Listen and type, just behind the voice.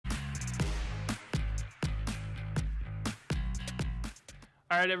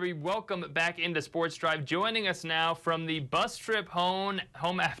All right, everybody, welcome back into Sports Drive. Joining us now from the bus trip home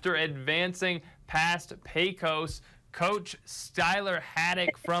after advancing past Pecos, Coach Skylar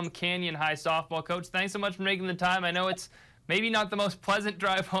Haddock from Canyon High Softball. Coach, thanks so much for making the time. I know it's maybe not the most pleasant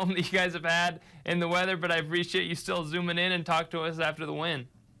drive home that you guys have had in the weather, but I appreciate you still zooming in and talk to us after the win.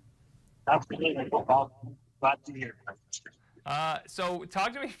 Absolutely. Glad to hear. So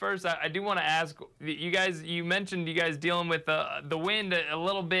talk to me first. I do want to ask you guys. You mentioned you guys dealing with the wind a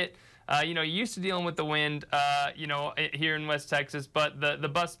little bit. Used to dealing with the wind. Here in West Texas, but the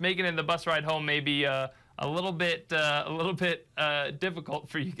bus making it the bus ride home may be a little bit difficult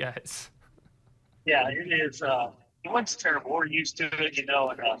for you guys. Yeah, it is. The wind's terrible. We're used to it, and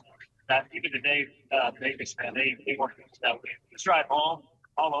that even today, Vegas, man, they weren't used to that wind. Just drive home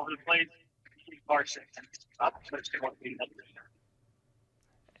all over the place. Car sick.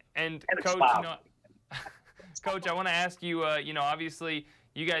 And Coach, Coach, I want to ask you. Obviously,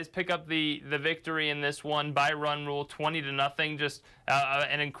 you guys pick up the victory in this one by run rule, 20-0. Just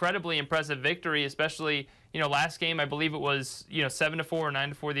an incredibly impressive victory, especially last game. I believe it was 7-4 or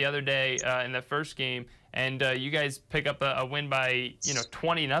 9-4 the other day in the first game, and you guys pick up a win by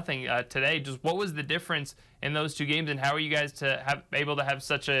 20-0 today. Just what was the difference in those two games, and how are you guys able to have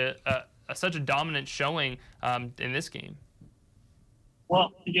such a dominant showing in this game?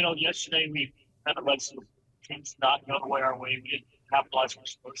 Well, yesterday we kind of let some things not go the way our way. We didn't capitalize on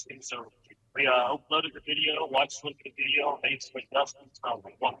those things, so we uploaded the video, watched the video, made some adjustments on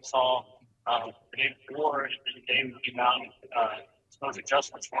what we saw the day before, and the day we came out. Those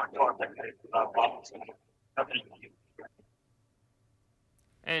adjustments weren't to our problems.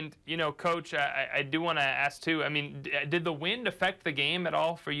 And, Coach, I do want to ask, too, I mean, did the wind affect the game at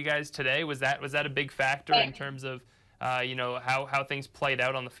all for you guys today? Was that a big factor in terms of, how things played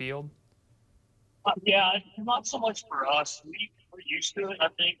out on the field? Yeah, not so much for us. We're used to it, I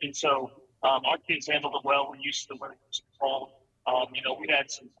think, and so our kids handled it well. We're used to the wind ball. We had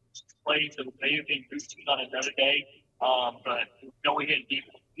some plays that may have been boosted on another day, but we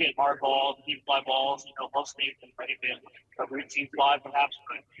hit hard balls, deep fly balls. Most games have been a routine fly, perhaps,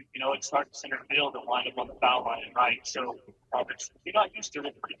 but it starts center field and wind up on the foul line, right? So you're not used to it.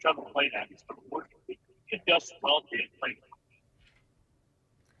 It's pretty tough to play that. We adjust well to it.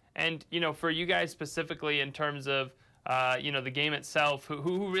 And for you guys specifically, in terms of the game itself,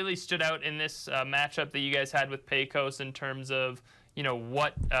 who really stood out in this matchup that you guys had with Pecos in terms of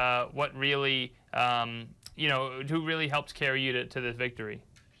what really who really helped carry you to this victory?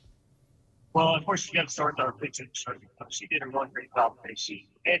 Well, of course, you got to start with our pitching. She did a really great job today. She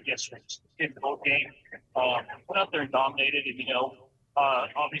and yesterday, she did the whole game. Went out there and dominated. And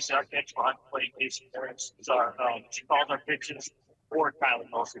obviously, our catch behind the plate, Casey Harris, is she calls our pitches for Kylie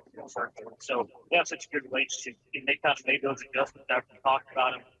mostly. So they have such a good relationship, and they kind of made those adjustments after we talked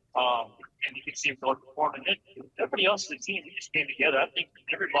about them. And you can see them going performing. Everybody else in the team, we just came together. I think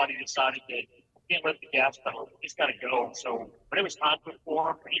everybody decided that can't let the gas pedal. It's got to go. So when it was time to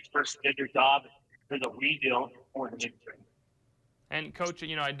perform, each person did their job. There's a we deal for the victory. And Coach,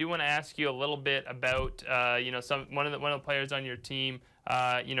 I do want to ask you a little bit about one of the players on your team,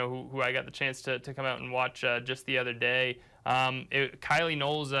 who I got the chance to come out and watch just the other day. Kylie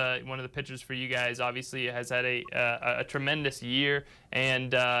Knowles, one of the pitchers for you guys, obviously has had a tremendous year,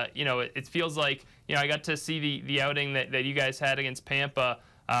 and it feels like I got to see the outing that you guys had against Pampa.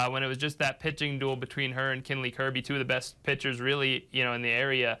 When it was just that pitching duel between her and Kinley Kirby, two of the best pitchers really, in the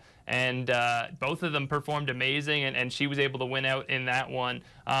area. And both of them performed amazing, and she was able to win out in that one.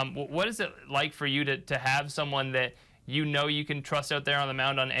 What is it like for you to have someone that you can trust out there on the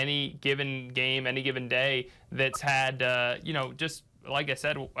mound on any given game, any given day, that's had, just like I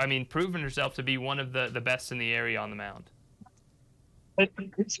said, proven herself to be one of the best in the area on the mound?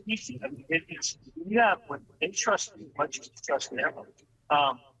 It's easy. When they trust you, much as you trust them.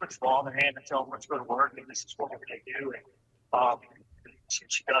 Put the ball in their hand and tell them let's go to work, and this is what we're going to do. And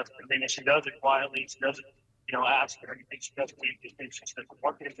she does it. And then she does it quietly. She doesn't, ask for anything. She doesn't need anything. She doesn't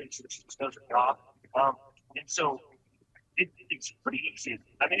want anything. She just does her job. And so it's pretty easy.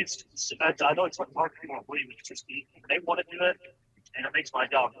 I know it's hard for people to believe. It's just easy. They want to do it, and it makes my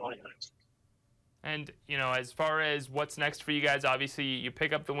job really nice. And, as far as what's next for you guys, obviously you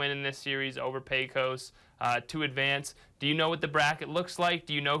pick up the win in this series over Pecos to advance. Do you know what the bracket looks like?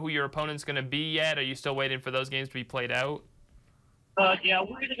 Do you know who your opponent's going to be yet? Are you still waiting for those games to be played out? Yeah,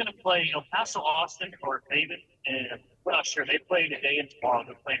 we're either going to play, Paso Austin or David, and we're not sure. They play today and tomorrow.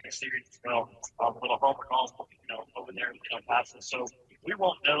 They're playing the series as well. A little home and home, over there in Paso. So we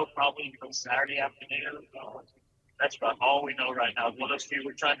won't know probably until Saturday afternoon. That's about all we know right now. One of those two,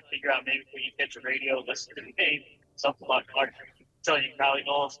 we're trying to figure out maybe if we can catch a radio, listen to the game, something like that. tell you, Cali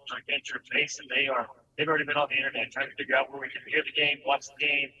Knowles, Venture, Mason, they've already been on the internet trying to figure out where we can hear the game, watch the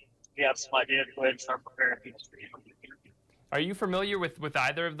game. We have some idea to go ahead and start preparing people for you. Are you familiar with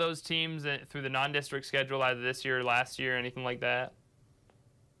either of those teams through the non-district schedule, either this year or last year, anything like that?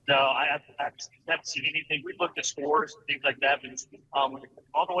 No, I haven't seen anything. We've looked at scores and things like that, but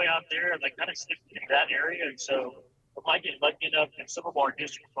all the way out there, like kind of sticking in that area. And so I might get lucky enough that some of our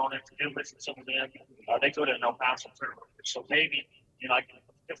district opponents do listen to some of them. They go to an El Paso tournament. So maybe, I can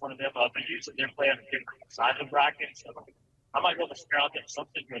get one of them up. But usually they're playing a different side of the bracket. So I might be able to figure out that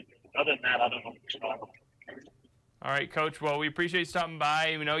something good. Other than that, I don't know. All right, Coach. Well, we appreciate you stopping by.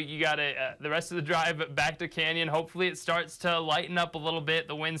 You got the rest of the drive back to Canyon. Hopefully it starts to lighten up a little bit.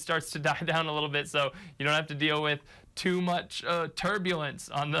 The wind starts to die down a little bit, so you don't have to deal with too much turbulence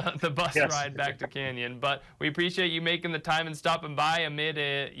on the bus ride back to Canyon. But we appreciate you making the time and stopping by amid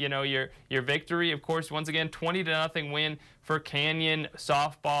your victory. Of course, once again, 20-0 win for Canyon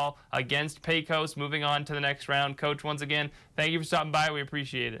softball against Pecos, moving on to the next round. Coach, once again, thank you for stopping by. We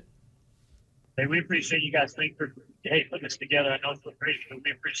appreciate it. Hey, we appreciate you guys. Thanks for putting this together. I know it's great, but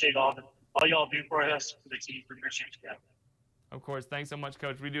we appreciate all y'all do for us. For the team, we appreciate you guys. Of course. Thanks so much,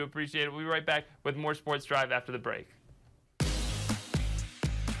 Coach. We do appreciate it. We'll be right back with more Sports Drive after the break.